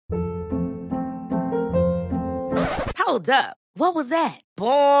Hold up. What was that?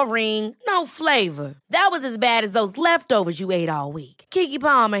 Boring. No flavor. That was as bad as those leftovers you ate all week. Keke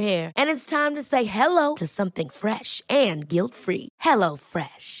Palmer here, and it's time to say hello to something fresh and guilt-free. Hello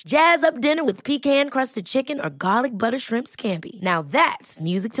Fresh. Jazz up dinner with pecan-crusted chicken or garlic butter shrimp scampi. Now that's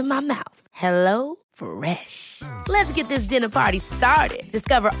music to my mouth. Hello Fresh. Let's get this dinner party started.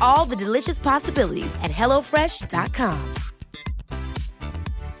 Discover all the delicious possibilities at hellofresh.com.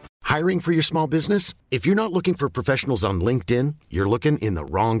 Hiring for your small business? If you're not looking for professionals on LinkedIn, you're looking in the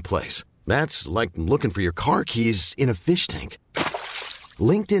wrong place. That's like looking for your car keys in a fish tank.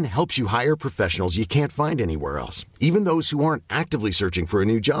 LinkedIn helps you hire professionals you can't find anywhere else, even those who aren't actively searching for a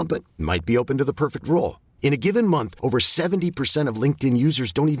new job but might be open to the perfect role. In a given month, over 70% of LinkedIn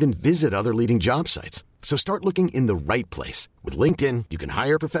users don't even visit other leading job sites. So start looking in the right place. With LinkedIn, you can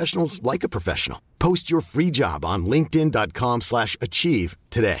hire professionals like a professional. Post your free job on linkedin.com/achieve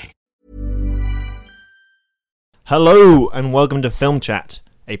today. Hello and welcome to Film Chat,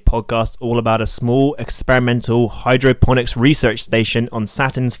 a podcast all about a small experimental hydroponics research station on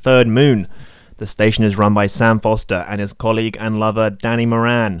Saturn's third moon. The station is run by Sam Foster and his colleague and lover Danny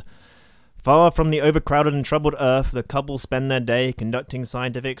Moran. Far from the overcrowded and troubled Earth, the couple spend their day conducting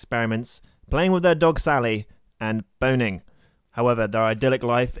scientific experiments, playing with their dog Sally, and boning. However, their idyllic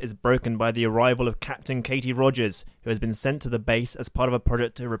life is broken by the arrival of Captain Katie Rogers, who has been sent to the base as part of a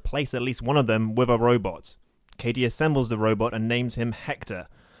project to replace at least one of them with a robot. Katie assembles the robot and names him Hector.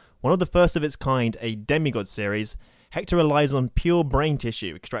 One of the first of its kind, a demigod series, Hector relies on pure brain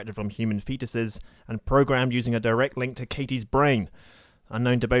tissue extracted from human fetuses and programmed using a direct link to Katie's brain.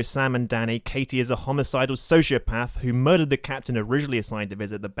 Unknown to both Sam and Danny, Katie is a homicidal sociopath who murdered the captain originally assigned to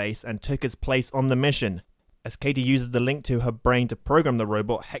visit the base and took his place on the mission. As Katie uses the link to her brain to program the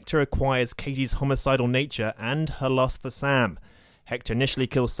robot, Hector acquires Katie's homicidal nature and her lust for Sam. Hector initially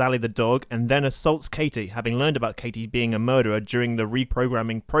kills Sally the dog and then assaults Katie, having learned about Katie being a murderer during the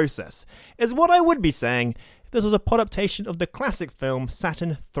reprogramming process. Is what I would be saying if this was a podaptation of the classic film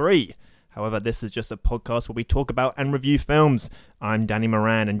Saturn III. However, this is just a podcast where we talk about and review films. I'm Danny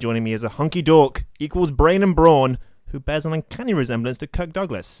Moran, and joining me is a hunky dork equals brain and brawn who bears an uncanny resemblance to Kirk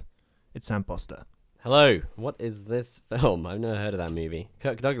Douglas. It's Sam Foster. Hello, what is this film? I've never heard of that movie.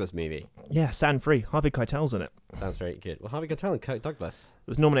 Kirk Douglas movie. Yeah, Saturn III. Harvey Keitel's in it. Sounds very good. Well, Harvey Keitel and Kirk Douglas. It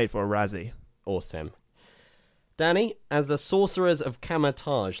was nominated for a Razzie. Awesome. Danny, as the sorcerers of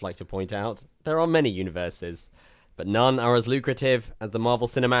Kamatage like to point out, there are many universes, but none are as lucrative as the Marvel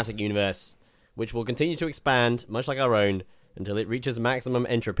Cinematic Universe, which will continue to expand, much like our own, until it reaches maximum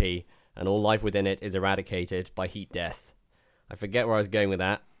entropy and all life within it is eradicated by heat death. I forget where I was going with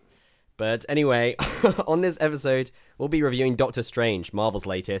that. But anyway, on this episode, we'll be reviewing Doctor Strange, Marvel's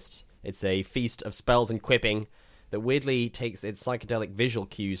latest. It's a feast of spells and quipping that weirdly takes its psychedelic visual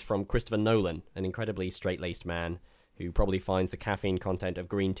cues from Christopher Nolan, an incredibly straight-laced man who probably finds the caffeine content of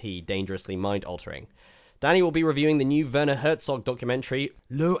green tea dangerously mind-altering. Danny will be reviewing the new Werner Herzog documentary,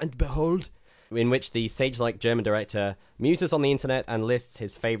 Lo and Behold, in which the sage-like German director muses on the internet and lists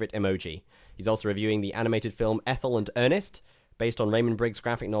his favourite emoji. He's also reviewing the animated film Ethel and Ernest, based on Raymond Briggs'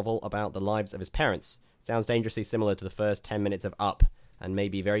 graphic novel about the lives of his parents. Sounds dangerously similar to the first 10 minutes of Up, and may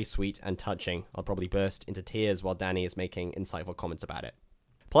be very sweet and touching. I'll probably burst into tears while Danny is making insightful comments about it.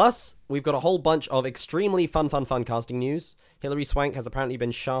 Plus, we've got a whole bunch of extremely fun casting news. Hilary Swank has apparently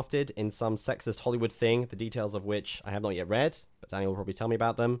been shafted in some sexist Hollywood thing, the details of which I have not yet read, but Danny will probably tell me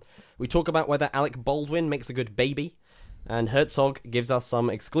about them. We talk about whether Alec Baldwin makes a good baby, and Herzog gives us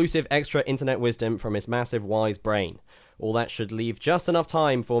some exclusive extra internet wisdom from his massive wise brain. All that should leave just enough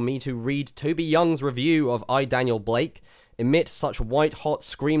time for me to read Toby Young's review of I, Daniel Blake, emit such white-hot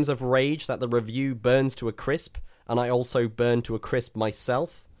screams of rage that the review burns to a crisp, and I also burn to a crisp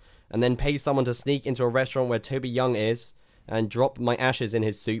myself, and then pay someone to sneak into a restaurant where Toby Young is, and drop my ashes in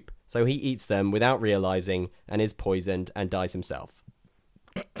his soup, so he eats them without realising, and is poisoned and dies himself.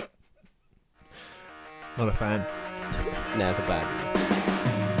 Not a fan. Nah, it's a bad review.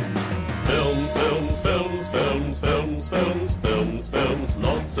 Films, films, films, films, films, films, films, films,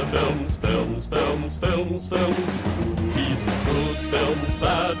 lots of films, films, films, films, films, movies, good films,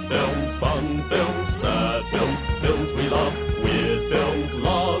 bad films, fun films, sad films, films we love, weird films,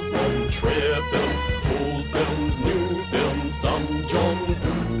 Lars von Trier films, old films, new films, some John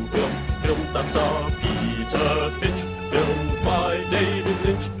Woo films, films that star Peter Finch, films by David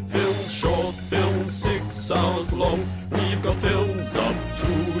Lynch, films short, films 6 hours long, we've got films up to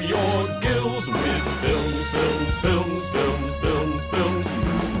your gills with films, films, films, films, films, films,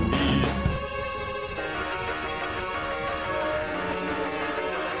 movies.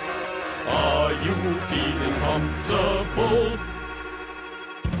 Are you feeling comfortable?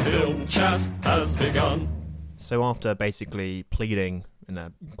 Film chat has begun. So after basically pleading in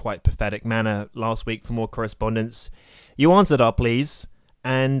a quite pathetic manner last week for more correspondence, you answered our pleas,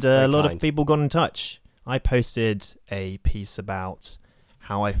 and a lot of people got in touch. I posted a piece about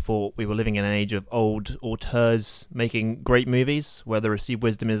how I thought we were living in an age of old auteurs making great movies, where the received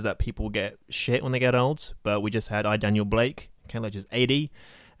wisdom is that people get shit when they get old. But we just had I, Daniel Blake, Ken Loach is 80,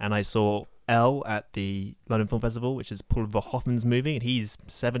 and I saw Elle at the London Film Festival, which is Paul Verhoeven's movie, and he's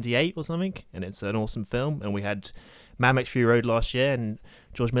 78 or something, and it's an awesome film. And we had Mad Max Fury Road last year, and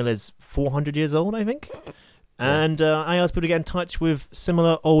George Miller's 400 years old, I think. And I asked people to get in touch with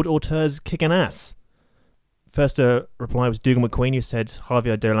similar old auteurs kicking ass. First reply was Dougal McQueen, who said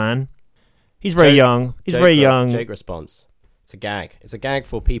Javier Dolan. He's very young. He's very young. Jake response. It's a gag. It's a gag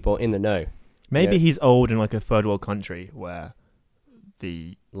for people in the know. Maybe he's old in like a third world country where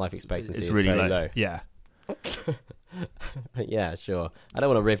the life expectancy is is really very low. Yeah. Yeah, sure. I don't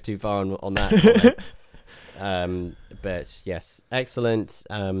want to riff too far on that comment. But yes, excellent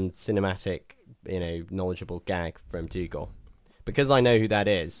cinematic, knowledgeable gag from Dougal. Because I know who that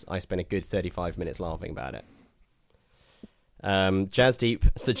is, I spent a good 35 minutes laughing about it.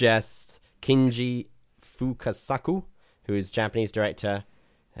 Jazzdeep suggests Kinji Fukasaku, who is a Japanese director,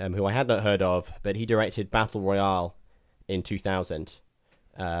 who I had not heard of, but he directed Battle Royale in 2000,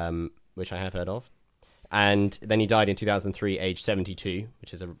 which I have heard of. And then he died in 2003, age 72,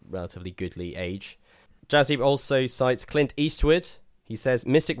 which is a relatively goodly age. Jazzdeep also cites Clint Eastwood. He says,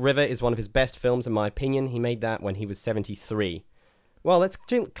 Mystic River is one of his best films, in my opinion. He made that when he was 73. Well,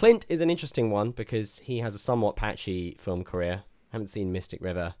 Clint is an interesting one because he has a somewhat patchy film career. Haven't seen Mystic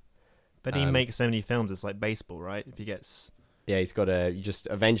River. But he makes so many films, it's like baseball, right? If he gets... Yeah, he's got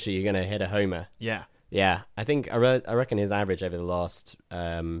eventually you're going to hit a homer. Yeah. Yeah, I reckon his average over the last,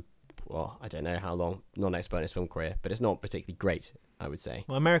 I don't know how long, not an expert in his film career, but it's not particularly great, I would say.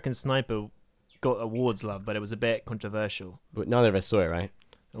 Well, American Sniper got awards love, but it was a bit controversial. But neither of us saw it, right?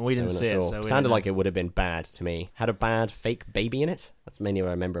 And we didn't see it, so... Sounded like it would have been bad to me. Had a bad fake baby in it. That's mainly what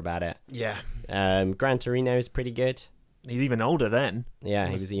I remember about it. Yeah. Gran Torino is pretty good. He's even older then. Yeah,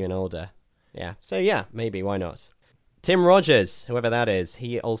 he was even older. Yeah. So yeah, maybe, why not? Tim Rogers, whoever that is,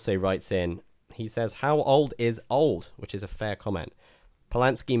 he also writes in. He says, how old is old? Which is a fair comment.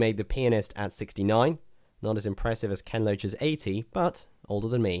 Polanski made The Pianist at 69. Not as impressive as Ken Loach's 80, but older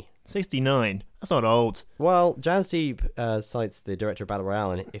than me. 69. That's not old. Well, Jazzdeep cites the director of Battle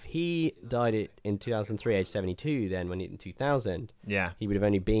Royale, and if he died in 2003, age 72, then when in 2000, he would have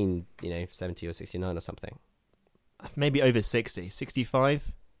only been, 70 or 69 or something. Maybe over 60.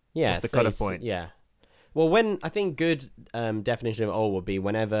 65? Yeah. That's the cut-off point. Yeah. Well, when I think good definition of old would be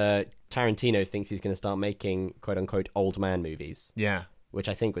whenever Tarantino thinks he's going to start making quote-unquote old man movies. Yeah. Which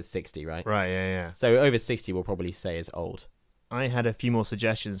I think was 60, right? Right, yeah. So over 60 we'll probably say is old. I had a few more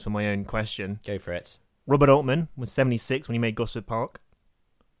suggestions for my own question. Go for it. Robert Altman was 76 when he made Gosford Park.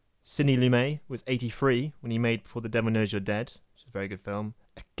 Sidney Lumet was 83 when he made Before the Devil Knows You're Dead, which is a very good film.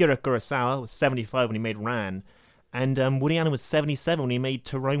 Akira Kurosawa was 75 when he made Ran. And Woody Allen was 77 when he made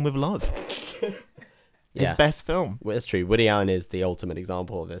To Rome with Love. His best film. Well, it's true. Woody Allen is the ultimate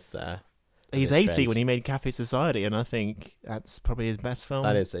example of this. He's 80 when he made Cafe Society, and I think that's probably his best film.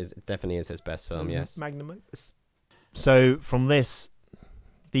 That definitely is his best film, yes. Magnum opus. So from these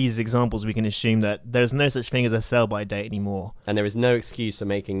examples, we can assume that there's no such thing as a sell-by date anymore. And there is no excuse for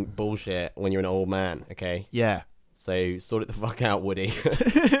making bullshit when you're an old man, okay? Yeah. So sort it the fuck out, Woody.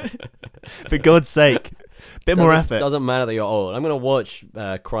 For God's sake. Bit more effort. Doesn't matter that you're old. I'm going to watch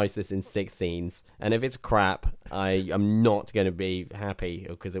Crisis in 6 scenes, and if it's crap, I'm not going to be happy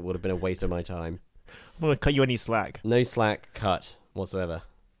because it would have been a waste of my time. I'm going to cut you any slack. No slack cut whatsoever.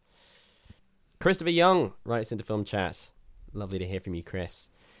 Christopher Young writes into Film Chat. Lovely to hear from you,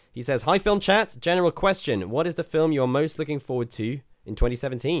 Chris. He says, hi, Film Chat. General question. What is the film you're most looking forward to in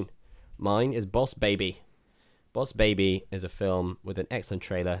 2017? Mine is Boss Baby. Boss Baby is a film with an excellent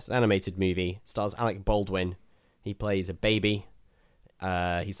trailer. It's an animated movie. It stars Alec Baldwin. He plays a baby.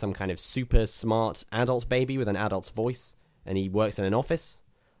 He's some kind of super smart adult baby with an adult's voice. And he works in an office.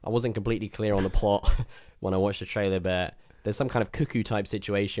 I wasn't completely clear on the plot when I watched the trailer, but there's some kind of cuckoo type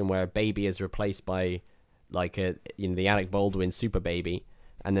situation where a baby is replaced by like the Alec Baldwin super baby.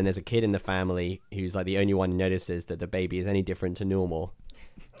 And then there's a kid in the family who's like the only one who notices that the baby is any different to normal.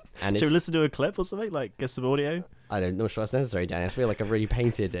 And should we listen to a clip or something? Like, get some audio? I don't know if that's necessary, Danny. I feel like I've really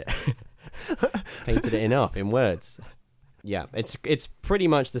painted it. Painted it enough in words. Yeah, it's pretty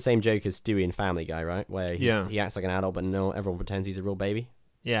much the same joke as Stewie in Family Guy, right? Where he acts like an adult, but no, everyone pretends he's a real baby.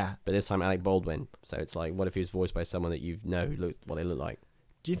 Yeah. But this time Alec Baldwin. So it's like, what if he was voiced by someone that you know what they look like?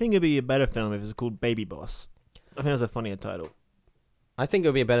 Do you think it'd be a better film if it was called Baby Boss? I think that's a funnier title. I think it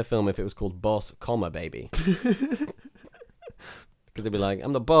would be a better film if it was called Boss, Baby. Because they'd be like,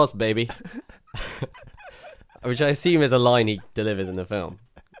 I'm the boss, baby. Which I assume is a line he delivers in the film.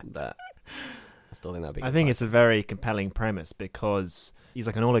 But I still think that'd be good. I think it's a very compelling premise because he's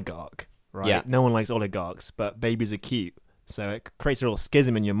like an oligarch, right? Yeah. No one likes oligarchs, but babies are cute. So it creates a real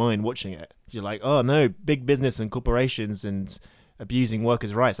schism in your mind watching it. You're like, oh no, big business and corporations and abusing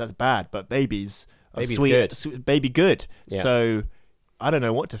workers' rights, that's bad. But babies are Baby's sweet, good. baby good. Yeah. So I don't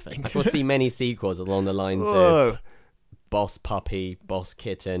know what to think. I foresee many sequels along the lines Whoa. of Boss Puppy, Boss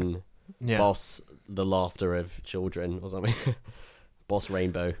Kitten, Yeah. Boss the Laughter of Children or something. Boss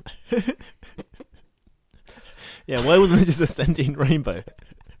Rainbow. Yeah, why wasn't it just a sentient rainbow?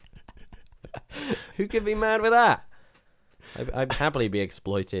 Who could be mad with that? I'd happily be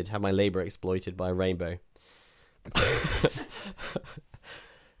exploited, have my labour exploited by a rainbow.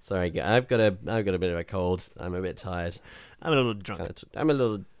 Sorry, I've got a bit of a cold. I'm a bit tired. I'm a little drunk. I'm a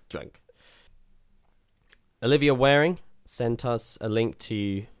little drunk. Olivia Waring sent us a link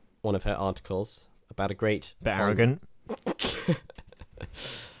to one of her articles about a great... Bit arrogant.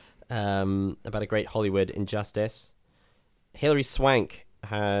 About a great Hollywood injustice. Hilary Swank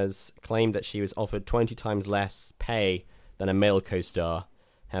has claimed that she was offered 20 times less pay than a male co-star,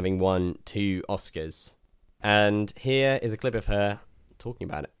 having won 2 Oscars. And here is a clip of her talking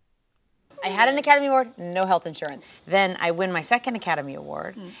about it. I had an Academy Award, no health insurance. Then I win my second Academy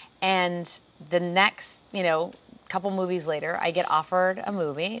Award, and the next, couple movies later, I get offered a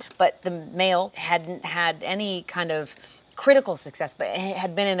movie, but the male hadn't had any kind of critical success, but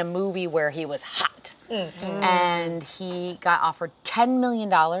had been in a movie where he was hot. And he got offered $10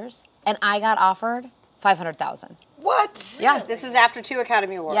 million, and I got offered $500,000. What? Yeah. This was after 2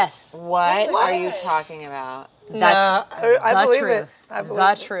 Academy Awards. Yes. What are you talking about? That's I the believe truth. it. I believe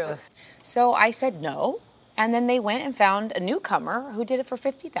The it. truth. So I said no, and then they went and found a newcomer who did it for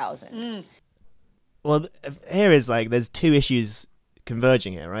 $50,000. Well, here is there's 2 issues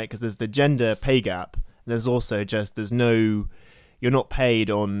converging here, right? Because there's the gender pay gap. There's also you're not paid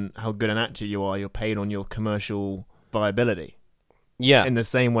on how good an actor you are. You're paid on your commercial viability. Yeah, In the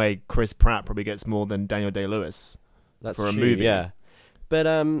same way, Chris Pratt probably gets more than Daniel Day-Lewis that's for a true, movie. Yeah, but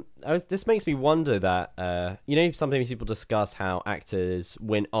this makes me wonder that sometimes people discuss how actors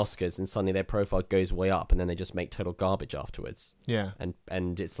win Oscars and suddenly their profile goes way up, and then they just make total garbage afterwards. Yeah.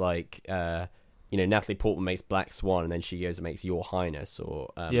 And it's like Natalie Portman makes Black Swan, and then she goes and makes Your Highness,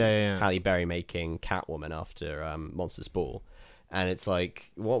 or Halle Berry making Catwoman after Monsters Ball. And it's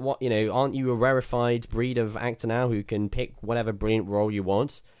like, what aren't you a rarefied breed of actor now who can pick whatever brilliant role you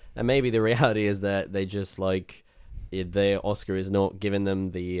want? And maybe the reality is that they just their Oscar is not giving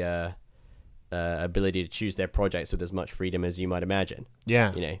them the ability to choose their projects with as much freedom as you might imagine.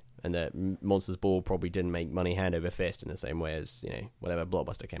 Yeah. And that Monsters Ball probably didn't make money hand over fist in the same way as whatever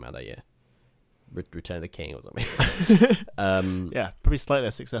blockbuster came out that year. Return of the King or something. Yeah, probably slightly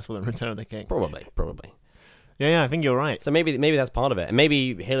less successful than Return of the King. Probably. Yeah, I think you're right. So maybe that's part of it. And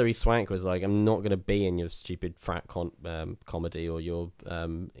maybe Hilary Swank was like, I'm not going to be in your stupid frat comedy or your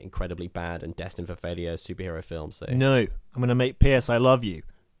incredibly bad and destined for failure superhero film. So No, I'm going to make P.S. I Love You.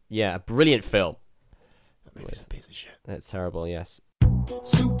 yeah, a brilliant film. That movie's a piece of shit. That's terrible, yes.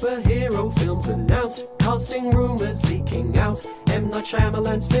 Superhero films announced, casting rumors leaking out. M. Night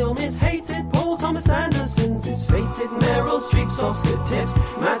Shyamalan's film is hated, Paul Thomas Anderson's is fated, Meryl Streep's Oscar tipped,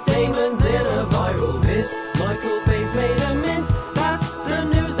 Matt Damon's in a viral vid, Michael Bay's made a mint. That's the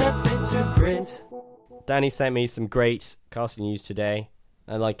news that's fit to print. Danny sent me some great casting news today.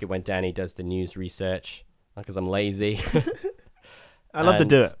 I like it when Danny does the news research, because I'm lazy. I love to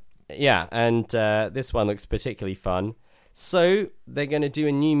do it. Yeah, and this one looks particularly fun. So, they're going to do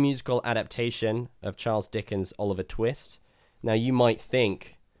a new musical adaptation of Charles Dickens' Oliver Twist. Now, you might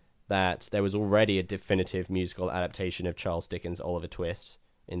think that there was already a definitive musical adaptation of Charles Dickens' Oliver Twist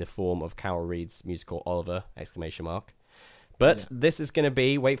in the form of Carol Reed's musical Oliver! But this is going to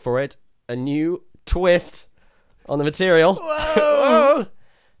be, wait for it, a new twist on the material. Whoa!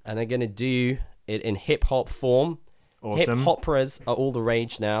 And they're going to do it in hip-hop form. Awesome. Hip-hoperas are all the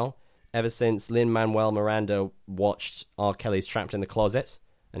rage now. Ever since Lin-Manuel Miranda watched R. Kelly's Trapped in the Closet,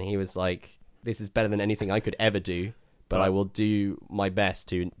 and he was like, this is better than anything I could ever do, but I will do my best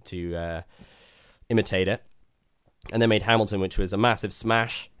to imitate it. And they made Hamilton, which was a massive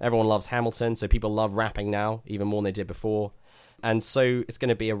smash. Everyone loves Hamilton, so people love rapping now, even more than they did before. And so it's going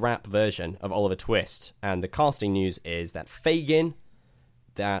to be a rap version of Oliver Twist. And the casting news is that Fagin,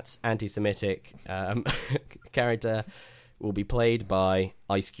 that anti-Semitic character, will be played by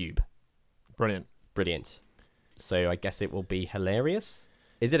Ice Cube. Brilliant. So I guess it will be hilarious.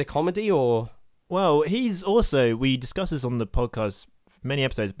 Is it a comedy or? Well, he's also, we discussed this on the podcast many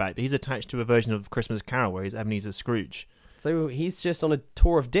episodes back that he's attached to a version of Christmas Carol where he's Ebenezer Scrooge. So he's just on a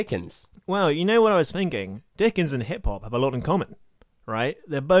tour of Dickens. Well, you know what I was thinking? Dickens and hip-hop have a lot in common, right?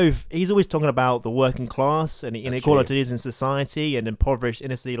 They're both... He's always talking about the working class and the inequalities in society and impoverished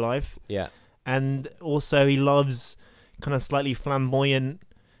inner-city life. Yeah. And also he loves kind of slightly flamboyant,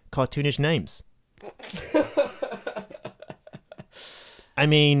 cartoonish names. I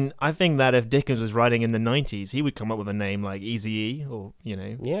mean, I think that if Dickens was writing in the 90s, he would come up with a name like Eazy-E or, you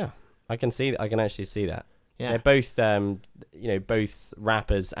know... Yeah, I can actually see that. Yeah. They're both, both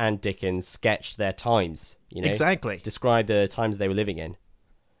rappers and Dickens sketched their times, Exactly. Described the times they were living in.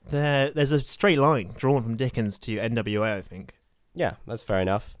 There's a straight line drawn from Dickens to NWA, I think. Yeah, that's fair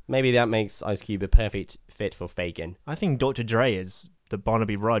enough. Maybe that makes Ice Cube a perfect fit for Fagin. I think Dr. Dre is the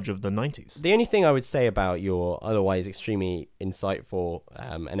Barnaby Rudge of the 90s. The only thing I would say about your otherwise extremely insightful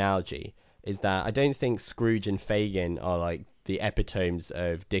analogy is that I don't think Scrooge and Fagin are like the epitomes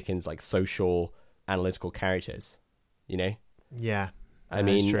of Dickens' like social analytical characters, Yeah. I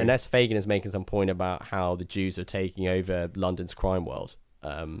mean, unless Fagin is making some point about how the Jews are taking over London's crime world.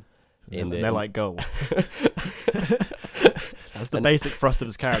 They're like gold. That's the basic thrust of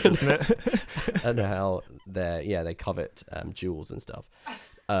his character, isn't it? And how they covet jewels and stuff.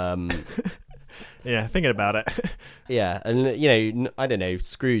 Yeah, thinking about it. Yeah, and I don't know,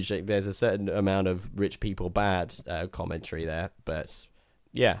 Scrooge, there's a certain amount of rich people bad commentary there, but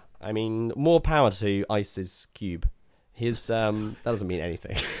yeah, I mean, more power to Ice's Cube. His that doesn't mean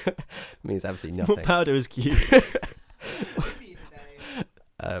anything. It means absolutely nothing. More power to his Cube.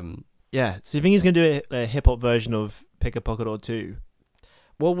 Yeah, so you think he's going to do a hip-hop version of Pick a Pocket or Two?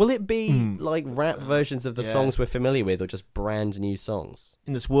 Well, will it be like rap versions of the songs we're familiar with, or just brand new songs?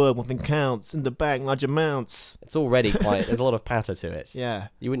 In this world, one thing counts. In the bank, large amounts. It's already quite... There's a lot of patter to it. Yeah.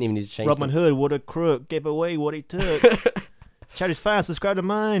 You wouldn't even need to change Robin Hood, what a crook, gave away what he took. Charity's fast, subscribe to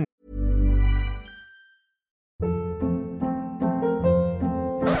mine.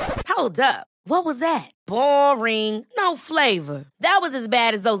 Hold up. What was that? Boring. No flavor. That was as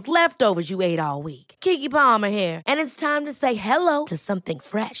bad as those leftovers you ate all week. Keke Palmer here, and it's time to say hello to something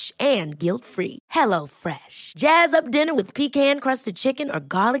fresh and guilt-free. Hello Fresh. Jazz up dinner with pecan-crusted chicken or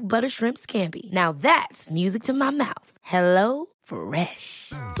garlic butter shrimp scampi. Now that's music to my mouth. Hello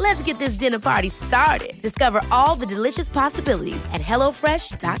Fresh. Let's get this dinner party started. Discover all the delicious possibilities at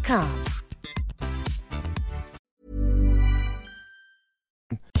HelloFresh.com.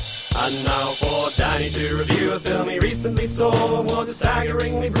 And now for Danny to review a film he recently saw. Was it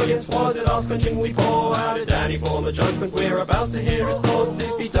staggeringly brilliant? Was it ass-clenchingly poor? How did Danny form the judgment? We're about to hear his thoughts.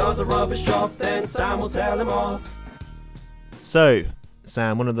 If he does a rubbish job, then Sam will tell him off. So,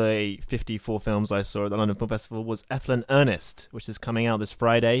 Sam, one of the 54 films I saw at the London Film Festival was Ethel and Ernest, which is coming out this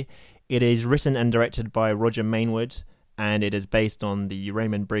Friday. It is written and directed by Roger Mainwood, and it is based on the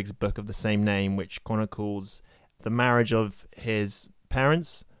Raymond Briggs book of the same name, which chronicles the marriage of his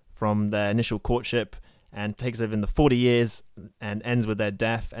parents from their initial courtship and takes over in the 40 years and ends with their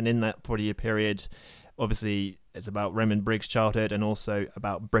death. And in that 40-year period, obviously, it's about Raymond Briggs' childhood and also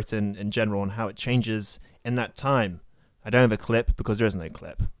about Britain in general and how it changes in that time. I don't have a clip because there is no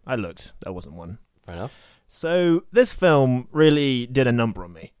clip. I looked. There wasn't one. Fair enough. So this film really did a number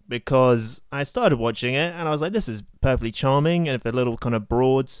on me because I started watching it and I was like, this is perfectly charming and a little kind of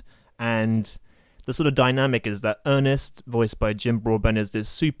broad, and the sort of dynamic is that Ernest, voiced by Jim Broadbent, is this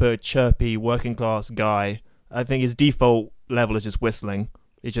super chirpy working class guy. I think his default level is just whistling.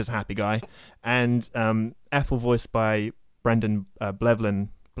 He's just a happy guy. And Ethel, voiced by Brendan Blevlin.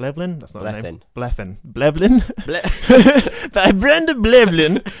 Blevlin? That's not his name. Bleffin. Blevlin? By Brendan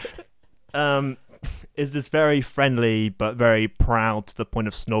Blevlin. Is this very friendly but very proud to the point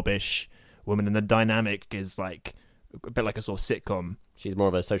of snobbish woman, and the dynamic is like a bit like a sort of sitcom. She's more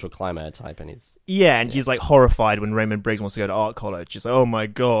of a social climber type, and he's... Yeah, and she's like horrified when Raymond Briggs wants to go to art college. She's like, oh my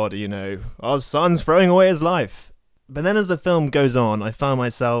god, our son's throwing away his life. But then as the film goes on, I found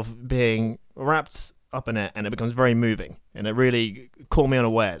myself being wrapped up in it, and it becomes very moving, and it really caught me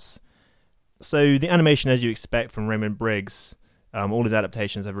unawares. So the animation, as you expect from Raymond Briggs, all his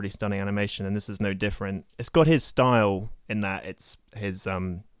adaptations have really stunning animation, and this is no different. It's got his style in that it's his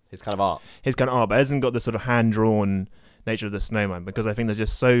kind of art. His kind of art, but it hasn't got the sort of hand-drawn nature of the snowman, because I think there's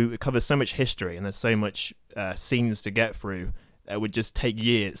just it covers so much history and there's so much scenes to get through. It would just take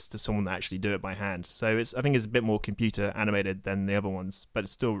years to someone to actually do it by hand. So I think it's a bit more computer animated than the other ones, but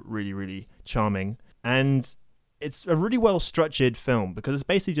it's still really, really charming. And it's a really well structured film because it's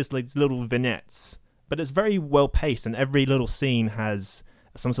basically just like these little vignettes, but it's very well paced, and every little scene has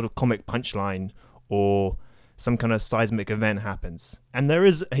some sort of comic punchline or some kind of seismic event happens. And there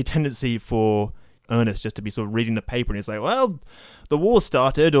is a tendency for Ernest just to be sort of reading the paper and he's like, well, the war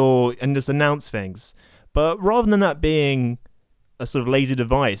started, and just announce things. But rather than that being a sort of lazy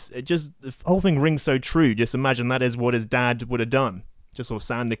device, the whole thing rings so true. Just imagine that is what his dad would have done. Just sort of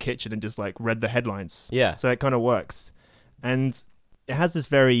sat in the kitchen and just like read the headlines. Yeah. So it kind of works. And it has this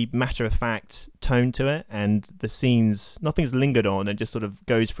very matter-of-fact tone to it, and the scenes, nothing's lingered on, and just sort of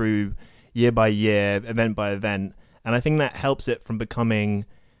goes through year by year, event by event. And I think that helps it from becoming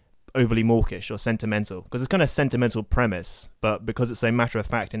overly mawkish or sentimental, because it's kind of a sentimental premise, but because it's so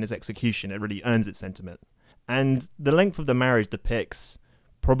matter-of-fact in its execution, it really earns its sentiment. And the length of the marriage depicts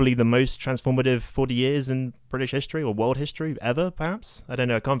probably the most transformative 40 years in British history or world history ever, perhaps. I don't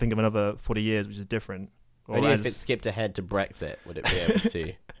know, I can't think of another 40 years which is different. Only if it skipped ahead to Brexit would it be able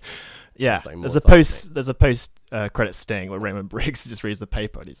to. Yeah, there's a post credit sting where Raymond Briggs just reads the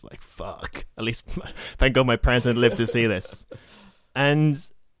paper and he's like, fuck, at least thank God my parents didn't live to see this. And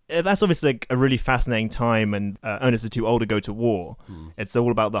that's obviously like a really fascinating time, and Ernest is too old to go to war. It's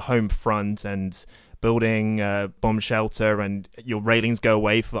all about the home front and building bomb shelter, and your railings go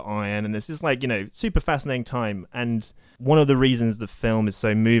away for iron, and it's just like, super fascinating time. And one of the reasons the film is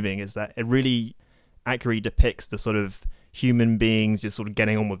so moving is that it really accurately depicts the sort of human beings just sort of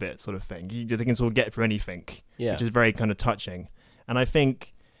getting on with it sort of thing. They can sort of get through anything, which is very kind of touching. And I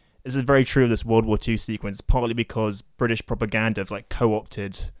think this is very true of this World War II sequence, partly because British propaganda have like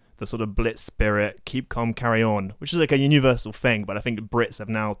co-opted the sort of Blitz spirit, keep calm, carry on, which is like a universal thing, but I think Brits have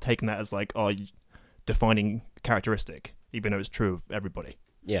now taken that as like our defining characteristic, even though it's true of everybody.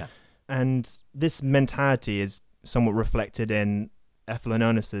 Yeah. And this mentality is somewhat reflected in Ethel and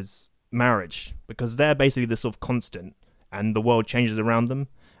Ernest's marriage, because they're basically the sort of constant, and the world changes around them,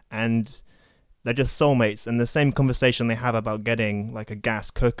 and they're just soulmates. And the same conversation they have about getting like a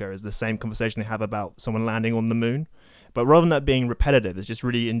gas cooker is the same conversation they have about someone landing on the moon. But rather than that being repetitive, it's just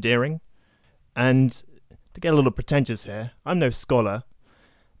really endearing. And to get a little pretentious here, I'm no scholar,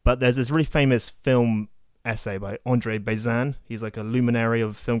 but there's this really famous film essay by Andre Bazin. He's like a luminary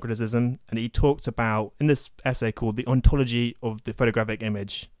of film criticism, and he talks about, in this essay called The Ontology of the Photographic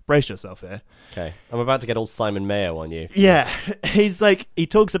Image. Brace yourself here. Okay, I'm about to get all Simon Mayo on you. Yeah, he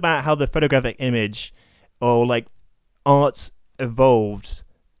talks about how the photographic image, or like art, evolved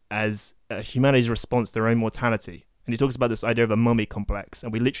as humanity's response to their own mortality. And he talks about this idea of a mummy complex,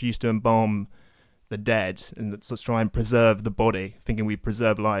 and we literally used to embalm the dead and sort of try and preserve the body, thinking we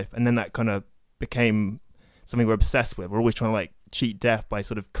preserve life. And then that kind of became something we're obsessed with. We're always trying to like cheat death by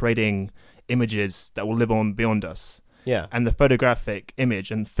sort of creating images that will live on beyond us. Yeah. And the photographic image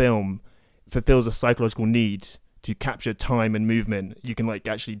and film fulfills a psychological need to capture time and movement. You can like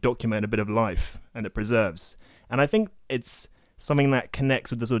actually document a bit of life, and it preserves. And I think it's something that connects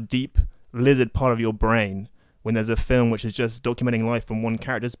with the sort of deep lizard part of your brain when there's a film which is just documenting life from one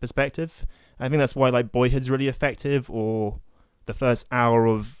character's perspective. I think that's why like Boyhood's really effective, or the first hour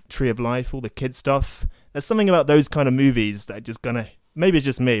of Tree of Life, all the kid stuff. There's something about those kind of movies that just gonna, maybe it's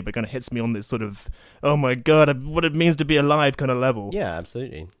just me, but kind of hits me on this sort of, oh my God, what it means to be alive kind of level. Yeah,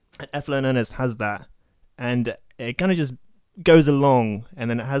 absolutely. And Ethel and Ernest has that. And it kind of just goes along, and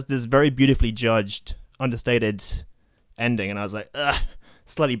then it has this very beautifully judged, understated ending. And I was like, ugh,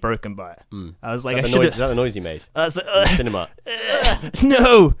 slightly broken by it. I was like, is that the noise you made? I was like, in the cinema.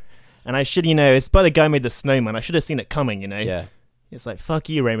 No! And I should, it's by the guy who made the snowman. I should have seen it coming, Yeah. It's like, fuck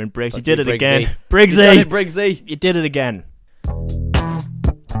you, Raymond Briggs. Fuck You did you, it again. Briggsy. You did it, Briggsy. You did it again.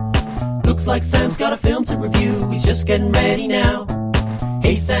 Looks like Sam's got a film to review. He's just getting ready now.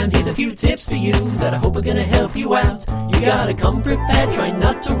 Hey Sam, here's a few tips for you that I hope are gonna help you out. You gotta come prepared, try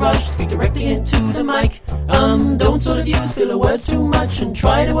not to rush, speak directly into the mic. Don't sort of use filler words too much, and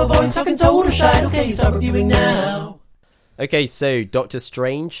try to avoid talking total shite. Okay, start reviewing now. Okay, so Doctor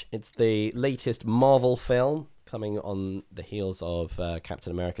Strange. It's the latest Marvel film coming on the heels of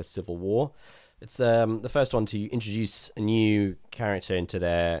Captain America Civil War. It's the first one to introduce a new character into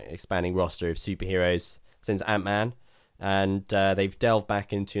their expanding roster of superheroes since Ant-Man. And they've delved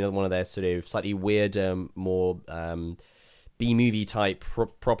back into another one of their sort of slightly weird, more B-movie type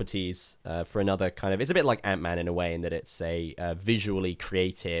properties for another kind of... It's a bit like Ant-Man in a way, in that it's a visually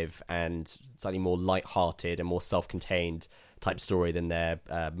creative and slightly more light-hearted and more self-contained type story than their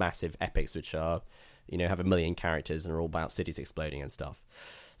massive epics, which are, have a million characters and are all about cities exploding and stuff.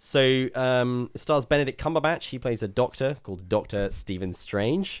 So it stars Benedict Cumberbatch. He plays a doctor called Dr. Stephen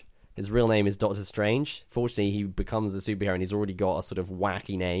Strange. His real name is Doctor Strange. Fortunately, he becomes a superhero and he's already got a sort of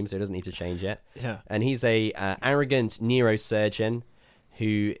wacky name, so he doesn't need to change it. Yeah. And he's a arrogant neurosurgeon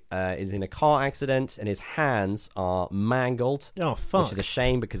who is in a car accident, and his hands are mangled. Oh, fuck. Which is a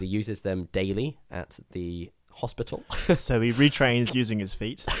shame because he uses them daily at the hospital. So he retrains using his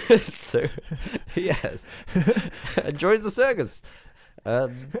feet. So, yes. Joins the circus.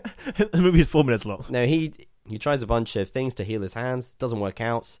 The movie is 4 minutes long. No, he tries a bunch of things to heal his hands. Doesn't work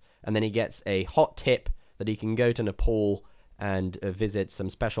out. And then he gets a hot tip that he can go to Nepal and visit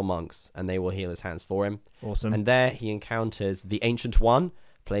some special monks, and they will heal his hands for him. Awesome. And there he encounters the Ancient One,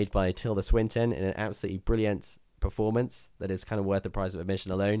 played by Tilda Swinton, in an absolutely brilliant performance that is kind of worth the price of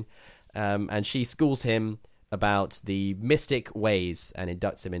admission alone. And she schools him about the mystic ways and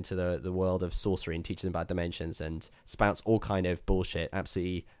inducts him into the world of sorcery and teaches him about dimensions and spouts all kind of bullshit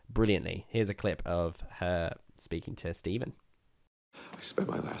absolutely brilliantly. Here's a clip of her speaking to Stephen. I spent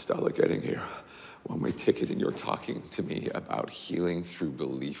my last dollar getting here. One-way ticket, and you're talking to me about healing through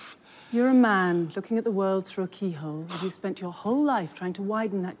belief. You're a man looking at the world through a keyhole, and you've spent your whole life trying to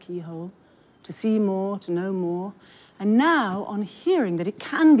widen that keyhole, to see more, to know more. And now, on hearing that it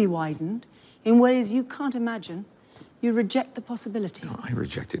can be widened in ways you can't imagine, you reject the possibility. No, I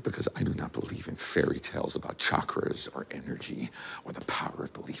reject it because I do not believe in fairy tales about chakras or energy or the power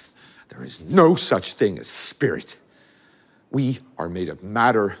of belief. There is no such thing as spirit. We are made of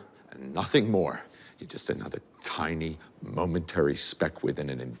matter and nothing more. You're just another tiny, momentary speck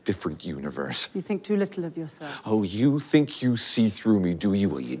within an indifferent universe. You think too little of yourself. Oh, you think you see through me, do you?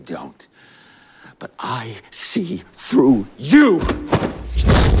 Well, you don't. But I see through you!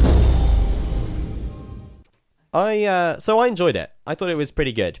 So I enjoyed it. I thought it was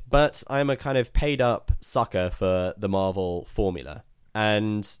pretty good, but I'm a kind of paid up sucker for the Marvel formula.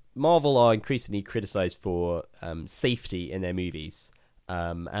 And Marvel are increasingly criticized for safety in their movies.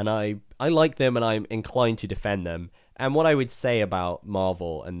 And I like them, and I'm inclined to defend them. And what I would say about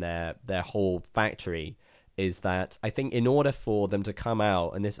Marvel and their whole factory is that I think in order for them to come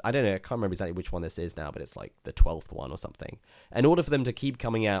out, and this, I don't know, I can't remember exactly which one this is now, but it's like the 12th one or something. In order for them to keep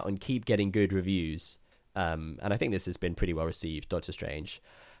coming out and keep getting good reviews, and I think this has been pretty well received, Doctor Strange,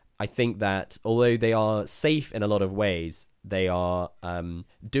 I think that although they are safe in a lot of ways, they are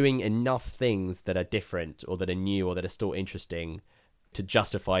doing enough things that are different or that are new or that are still interesting to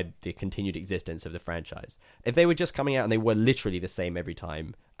justify the continued existence of the franchise. If they were just coming out and they were literally the same every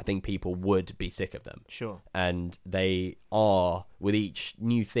time, I think people would be sick of them. Sure. And they are, with each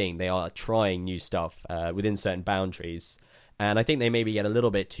new thing, they are trying new stuff within certain boundaries. And I think they maybe get a little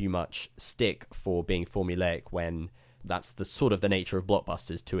bit too much stick for being formulaic when that's the sort of the nature of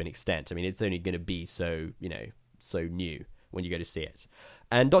blockbusters to an extent. I mean, it's only going to be so new when you go to see it.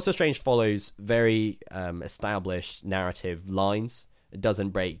 And Doctor Strange follows very established narrative lines. It doesn't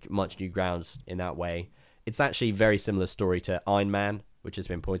break much new ground in that way. It's actually a very similar story to Iron Man, which has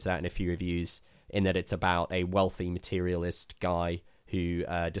been pointed out in a few reviews, in that it's about a wealthy materialist guy who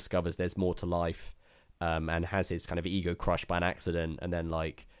discovers there's more to life, and has his kind of ego crushed by an accident, and then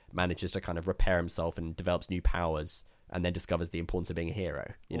like manages to kind of repair himself and develops new powers, and then discovers the importance of being a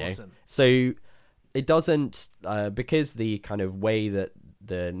hero. Awesome. Know? So it doesn't, because the kind of way that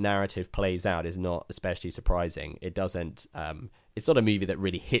the narrative plays out is not especially surprising. It doesn't. It's not a movie that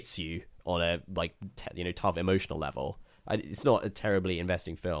really hits you on a tough emotional level. It's not a terribly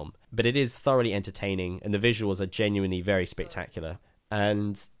investing film, but it is thoroughly entertaining, and the visuals are genuinely very spectacular.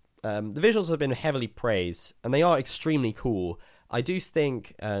 And the visuals have been heavily praised, and they are extremely cool. I do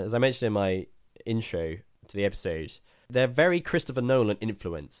think, as I mentioned in my intro to the episode, they're very Christopher Nolan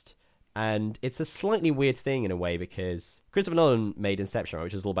influenced. And it's a slightly weird thing in a way, because Christopher Nolan made Inception,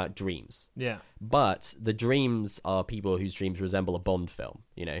 which is all about dreams. Yeah. But the dreams are people whose dreams resemble a Bond film,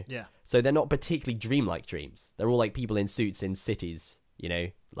 Yeah. So they're not particularly dreamlike dreams. They're all like people in suits in cities,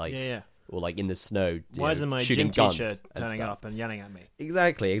 like or like in the snow. Why isn't my shooting gym guns teacher and turning stuff. up and yelling at me?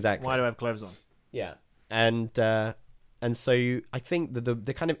 Exactly. Why do I have clothes on? Yeah. And so I think that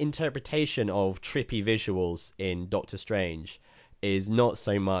the kind of interpretation of trippy visuals in Doctor Strange is not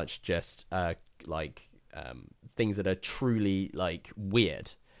so much just things that are truly like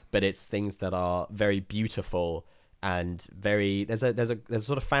weird, but it's things that are very beautiful and very there's a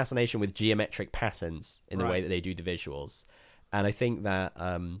sort of fascination with geometric patterns in the way that they do the visuals. And I think that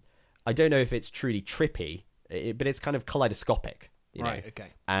I don't know if it's truly trippy, but it's kind of kaleidoscopic. Right,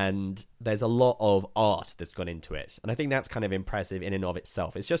 okay. And there's a lot of art that's gone into it. And I think that's kind of impressive in and of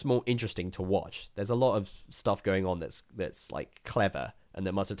itself. It's just more interesting to watch. There's a lot of stuff going on that's like clever and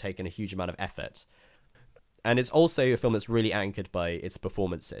that must have taken a huge amount of effort. And it's also a film that's really anchored by its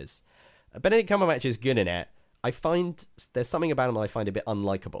performances. Benedict Cumberbatch is good in it. I find there's something about him that I find a bit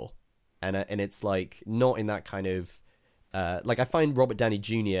unlikable. And it's like not in that kind of... I find Robert Downey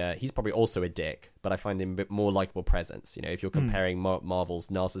Jr., he's probably also a dick, but I find him a bit more likable presence, if you're comparing Marvel's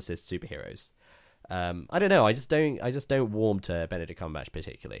narcissist superheroes. I don't know, I just don't warm to Benedict Cumberbatch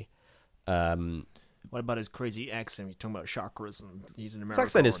particularly. What about his crazy accent? You're talking about chakras and he's an His American.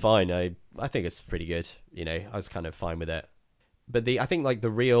 accent is fine. I think it's pretty good. You know, I was kind of fine with it. But I think like the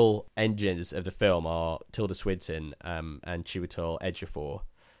real engines of the film are Tilda Swinton and Chiwetel Ejiofor,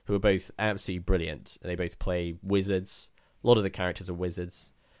 who are both absolutely brilliant. They both play wizards. A lot of the characters are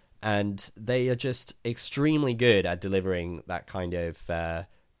wizards, and they are just extremely good at delivering that kind of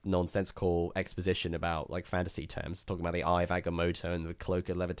nonsensical exposition about like fantasy terms, talking about the eye of Agamotto and the cloak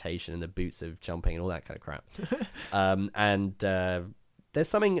of levitation and the boots of jumping and all that kind of crap. There's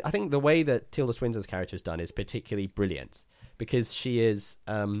something, I think the way that Tilda Swinton's character is done is particularly brilliant, because she is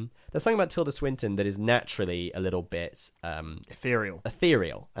there's something about Tilda Swinton that is naturally a little bit ethereal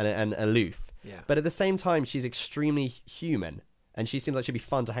and aloof, yeah. But at the same time she's extremely human, and she seems like she'd be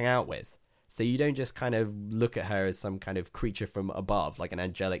fun to hang out with. So you don't just kind of look at her as some kind of creature from above, like an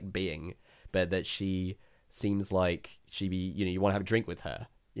angelic being, but that she seems like she'd be, you know, you want to have a drink with her,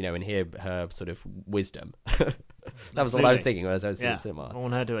 you know, and hear her sort of wisdom. That was what I was thinking when I was in the cinema. I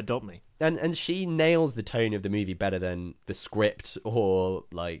want her to adopt me. And she nails the tone of the movie better than the script or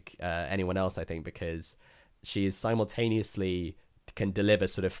like anyone else, I think, because she is simultaneously can deliver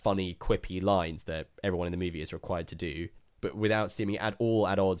sort of funny, quippy lines that everyone in the movie is required to do, but without seeming at all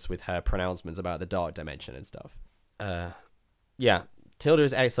at odds with her pronouncements about the dark dimension and stuff. Yeah, Tilda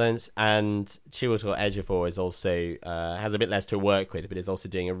is excellent, and Chiwetel Ejiofor is also has a bit less to work with, but is also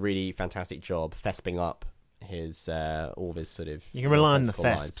doing a really fantastic job thesping up his all of his sort of. You can rely on the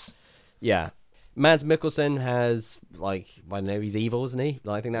thesps. thesps. Yeah, Mads Mikkelsen has, like, I don't know, he's evil, isn't he?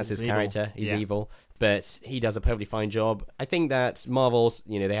 Like, I think that's his character. He's evil, but he does a perfectly fine job. I think that Marvel's,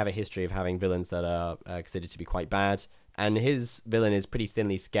 you know, they have a history of having villains that are considered to be quite bad, and his villain is pretty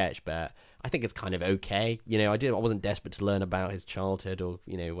thinly sketched, but I think it's kind of okay. You know, I wasn't desperate to learn about his childhood or,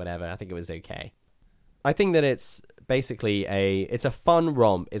 you know, whatever. I think it was okay. I think that it's basically it's a fun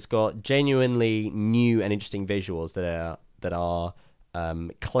romp. It's got genuinely new and interesting visuals that are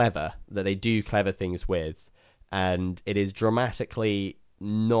clever, that they do clever things with, and it is dramatically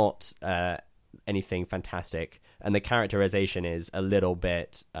not anything fantastic, and the characterization is a little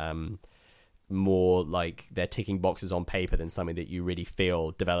bit more like they're ticking boxes on paper than something that you really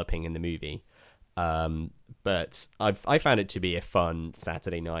feel developing in the movie. But I found it to be a fun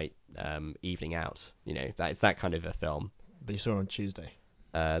Saturday night evening out. You know, it's that kind of a film. But you saw it on Tuesday.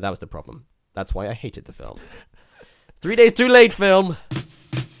 That was the problem. That's why I hated the film. 3 days too late, film.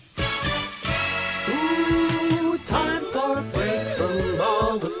 Ooh, time for a break from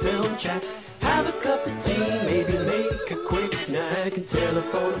all the film chat. Have a cup of tea, maybe make a quick snack, and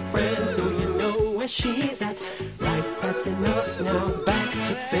telephone a friend so you know where she's at. Right, that's enough now. Back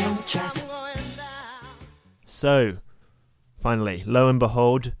to film chat. So, finally, lo and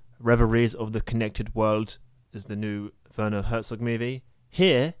behold, Reveries of the Connected World is the new Werner Herzog movie.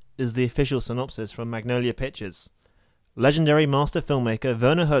 Here is the official synopsis from Magnolia Pictures. Legendary master filmmaker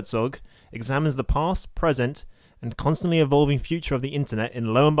Werner Herzog examines the past, present, and constantly evolving future of the internet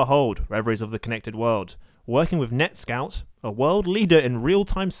in lo and behold, Reveries of the Connected World. Working with NetScout, a world leader in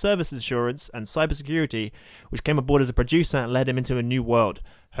real-time service assurance and cybersecurity, which came aboard as a producer and led him into a new world.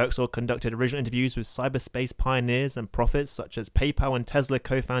 Herzog conducted original interviews with cyberspace pioneers and prophets such as PayPal and Tesla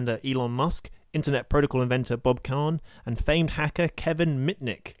co-founder Elon Musk, Internet Protocol inventor Bob Kahn, and famed hacker Kevin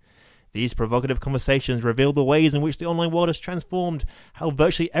Mitnick. These provocative conversations reveal the ways in which the online world has transformed, how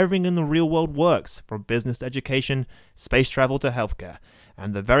virtually everything in the real world works, from business to education, space travel to healthcare,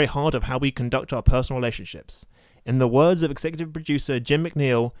 and the very heart of how we conduct our personal relationships. In the words of executive producer Jim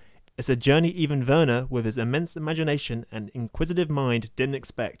McNeil, it's a journey even Werner, with his immense imagination and inquisitive mind, didn't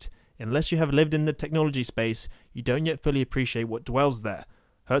expect. Unless you have lived in the technology space, you don't yet fully appreciate what dwells there.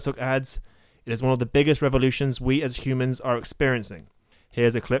 Herzog adds, it is one of the biggest revolutions we as humans are experiencing.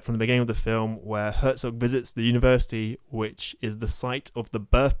 Here's a clip from the beginning of the film where Herzog visits the university, which is the site of the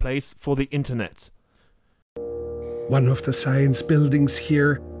birthplace for the internet. One of the science buildings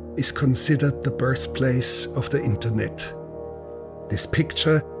here is considered the birthplace of the internet. This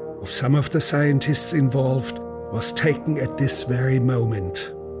picture of some of the scientists involved was taken at this very moment.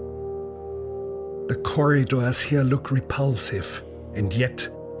 The corridors here look repulsive, and yet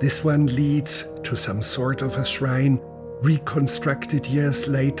this one leads to some sort of a shrine reconstructed years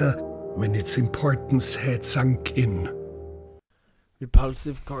later when its importance had sunk in.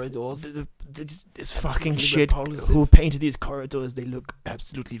 Repulsive corridors. This fucking shit. Repulsive. Who painted these corridors? They look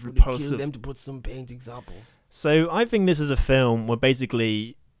absolutely repulsive. Kill them to put some paintings up. So I think this is a film where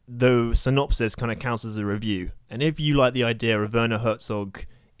basically the synopsis kind of counts as a review. And if you like the idea of Werner Herzog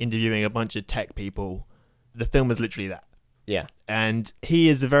interviewing a bunch of tech people, the film is literally that. Yeah. And he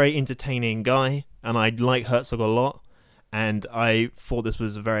is a very entertaining guy, and I like Herzog a lot. And I thought this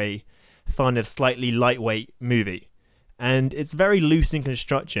was a very fun, if slightly lightweight movie. And it's very loose in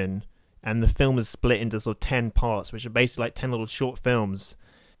construction, and the film is split into sort of 10 parts, which are basically like 10 little short films.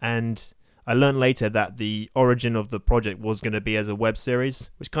 And I learned later that the origin of the project was going to be as a web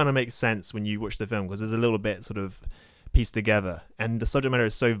series, which kind of makes sense when you watch the film, because there's a little bit sort of pieced together. And the subject matter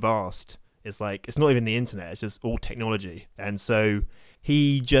is so vast, it's like, it's not even the internet, it's just all technology. And so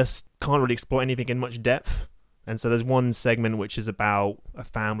he just can't really explore anything in much depth. And so there's one segment which is about a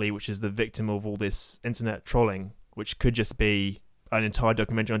family which is the victim of all this internet trolling, which could just be an entire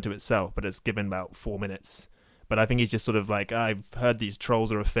documentary unto itself, but it's given about 4 minutes. But I think he's just sort of like, I've heard these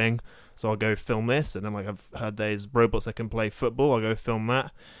trolls are a thing, so I'll go film this. And then like, I've heard there's robots that can play football, I'll go film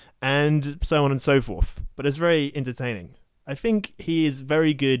that. And so on and so forth. But it's very entertaining. I think he is a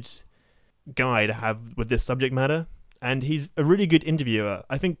very good guy to have with this subject matter. And he's a really good interviewer.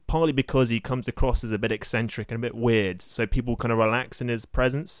 I think partly because he comes across as a bit eccentric and a bit weird, so people kind of relax in his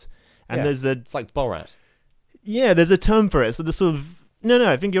presence. And it's like Borat. Yeah, there's a term for it. So the sort of...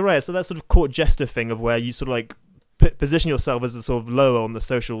 No, I think you're right. So that sort of court jester thing of where you sort of like position yourself as a sort of lower on the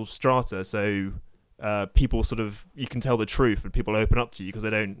social strata, so people sort of... You can tell the truth and people open up to you because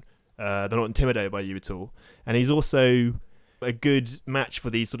they're not intimidated by you at all. And he's also a good match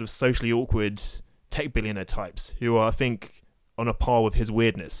for these sort of socially awkward tech billionaire types who are, I think, on a par with his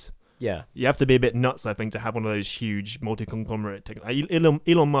weirdness. Yeah. You have to be a bit nuts, I think, to have one of those huge multi-conglomerate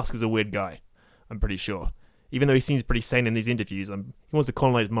Elon Musk is a weird guy, I'm pretty sure. Even though he seems pretty sane in these interviews, he wants to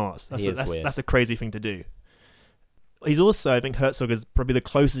colonize Mars. That's a crazy thing to do. He's also, I think Herzog is probably the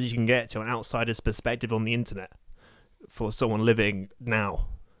closest you can get to an outsider's perspective on the internet for someone living now.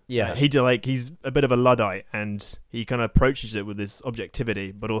 Yeah. He's a bit of a Luddite, and he kind of approaches it with this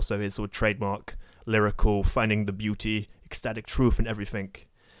objectivity, but also his sort of trademark lyrical, finding the beauty, ecstatic truth in everything.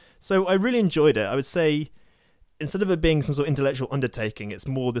 So I really enjoyed it. I would say, instead of it being some sort of intellectual undertaking, it's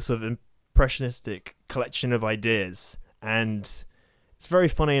more this sort of impressionistic collection of ideas, and it's very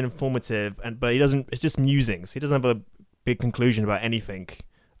funny and informative. But it's just musings. He doesn't have a big conclusion about anything,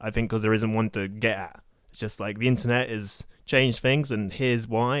 I think, because there isn't one to get at. It's just like the internet has changed things, and here's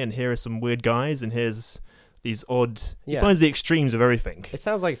why, and here are some weird guys, and here's these odd... He finds the extremes of everything. It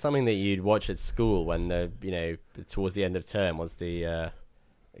sounds like something that you'd watch at school when towards the end of term, once the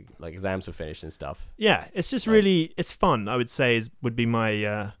like exams were finished and stuff. Yeah, it's just really... It's fun, I would say, would be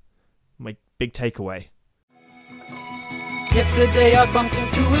my my big takeaway. Yesterday I bumped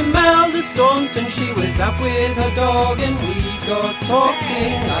into Imelda Staunton. She was out with her dog and we got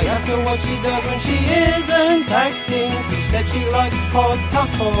talking. I asked her what she does when she isn't acting. She said she likes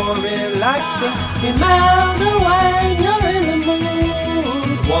podcasts for relaxing. Imelda, when you're in the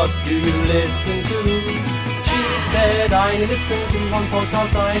mood, what do you listen to? She said, I only listen to one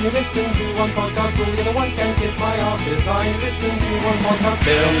podcast, I only listen to one podcast. All the other ones can kiss my ass, 'cause I only listen to one podcast.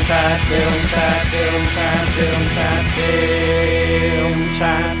 Film chat, film chat, film chat, film chat, film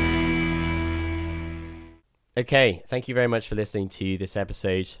chat. Okay, thank you very much for listening to this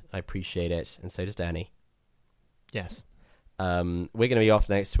episode. I appreciate it, and so does Danny. Yes. We're going to be off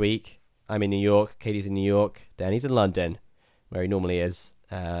next week. I'm in New York, Katie's in New York, Danny's in London, where he normally is,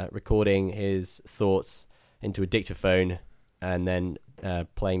 recording his thoughts into a dictaphone and then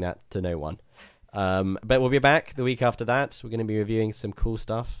playing that to no one. But we'll be back the week after that. We're going to be reviewing some cool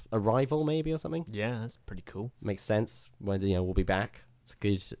stuff. Arrival, maybe, or something? Yeah, that's pretty cool. Makes sense. When we'll be back. It's a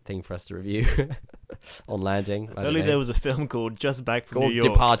good thing for us to review on landing. If only there was a film called Just Back from New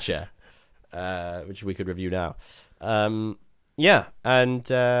York. Departure, which we could review now. Yeah, and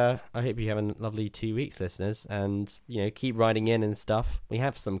I hope you have a lovely 2 weeks, listeners, and keep writing in and stuff. We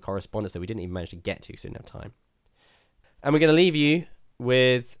have some correspondence that we didn't even manage to get to, so we didn't have time. And we're going to leave you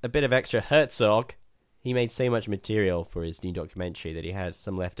with a bit of extra Herzog. He made so much material for his new documentary that he had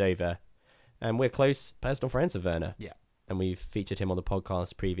some left over, and we're close personal friends of Werner. Yeah, and we've featured him on the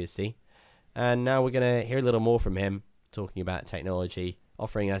podcast previously, and now we're going to hear a little more from him talking about technology,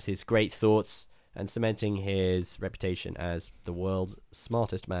 offering us his great thoughts, and cementing his reputation as the world's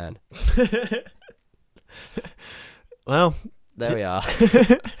smartest man. Well, there we are.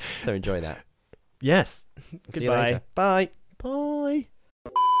 So enjoy that. Yes. See you later. Bye. Bye.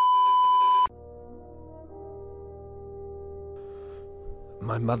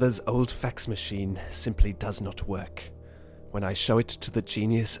 My mother's old fax machine simply does not work. When I show it to the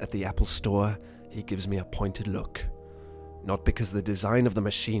genius at the Apple Store, he gives me a pointed look. Not because the design of the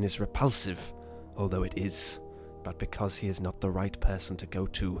machine is repulsive, although it is, but because he is not the right person to go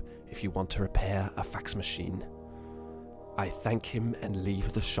to if you want to repair a fax machine. I thank him and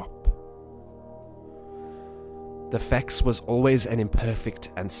leave the shop. The fax was always an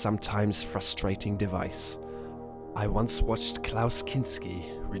imperfect and sometimes frustrating device. I once watched Klaus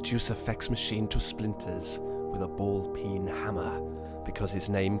Kinski reduce a fax machine to splinters with a ball-peen hammer because his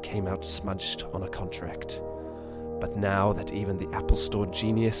name came out smudged on a contract. But now that even the Apple Store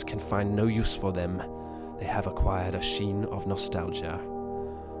genius can find no use for them, they have acquired a sheen of nostalgia.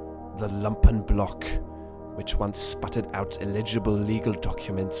 The lumpen block, which once sputtered out illegible legal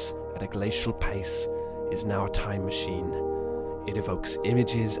documents at a glacial pace, is now a time machine. It evokes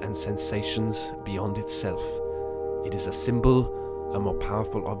images and sensations beyond itself. It is a symbol, a more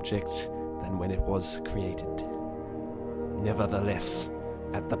powerful object than when it was created. Nevertheless,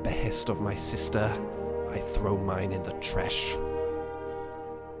 at the behest of my sister, I throw mine in the trash.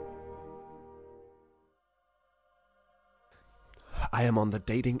 I am on the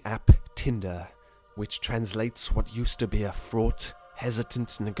dating app Tinder, which translates what used to be a fraught,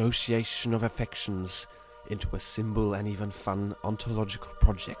 hesitant negotiation of affections into a simple and even fun ontological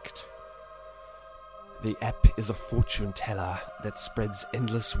project. The app is a fortune teller that spreads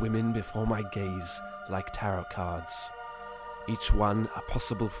endless women before my gaze like tarot cards, each one a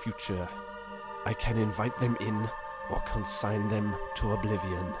possible future. I can invite them in or consign them to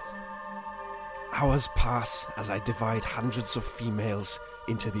oblivion. Hours pass as I divide hundreds of females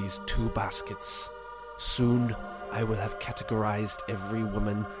into these two baskets. Soon, I will have categorized every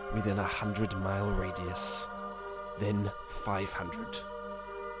woman within a 100-mile radius. Then 500.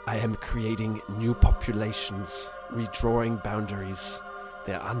 I am creating new populations, redrawing boundaries.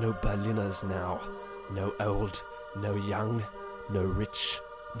 There are no Berliners now. No old, no young, no rich,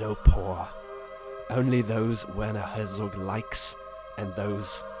 no poor. Only those Werner Herzog likes and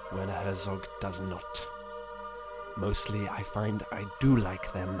those Werner Herzog does not. Mostly I find I do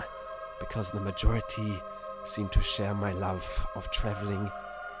like them, because the majority seem to share my love of traveling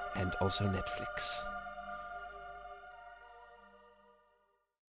and also Netflix.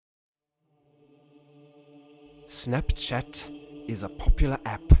 Snapchat is a popular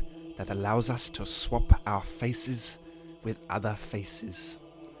app that allows us to swap our faces with other faces.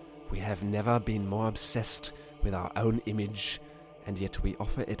 We have never been more obsessed with our own image, and yet we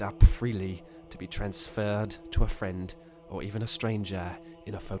offer it up freely to be transferred to a friend or even a stranger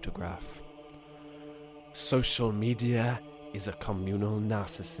in a photograph. Social media is a communal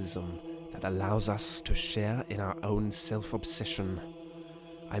narcissism that allows us to share in our own self-obsession.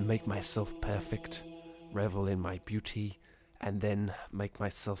 I make myself perfect, revel in my beauty, and then make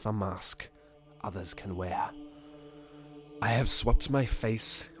myself a mask others can wear. I have swapped my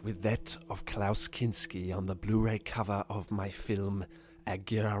face with that of Klaus Kinski on the Blu-ray cover of my film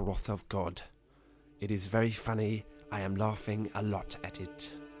Agira Wrath of God. It is very funny. I am laughing a lot at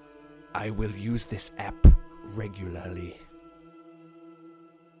it. I will use this app regularly.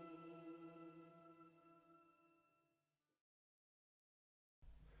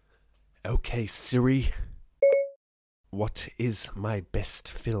 Okay, Siri. What is my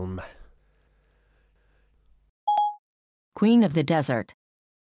best film? Queen of the Desert.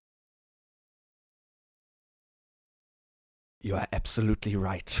 You are absolutely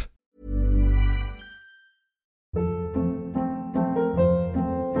right.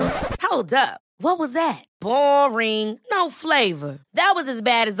 Hold up. What was that? Boring. No flavor. That was as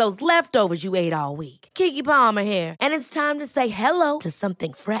bad as those leftovers you ate all week. Keke Palmer here, and it's time to say hello to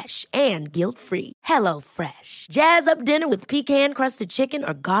something fresh and guilt-free. HelloFresh. Jazz up dinner with pecan-crusted chicken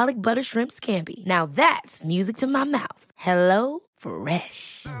or garlic butter shrimp scampi. Now that's music to my mouth.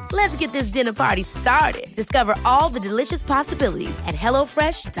 HelloFresh. Let's get this dinner party started. Discover all the delicious possibilities at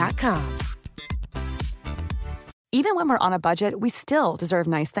HelloFresh.com. Even when we're on a budget, we still deserve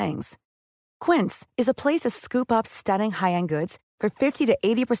nice things. Quince is a place to scoop up stunning high-end goods for 50 to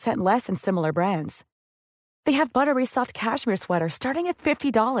 80% less than similar brands. They have buttery soft cashmere sweaters starting at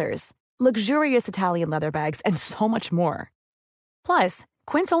 $50, luxurious Italian leather bags, and so much more. Plus,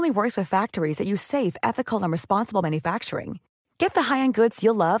 Quince only works with factories that use safe, ethical, and responsible manufacturing. Get the high-end goods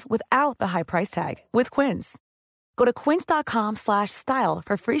you'll love without the high price tag with Quince. Go to quince.com/style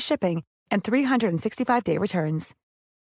for free shipping and 365-day returns.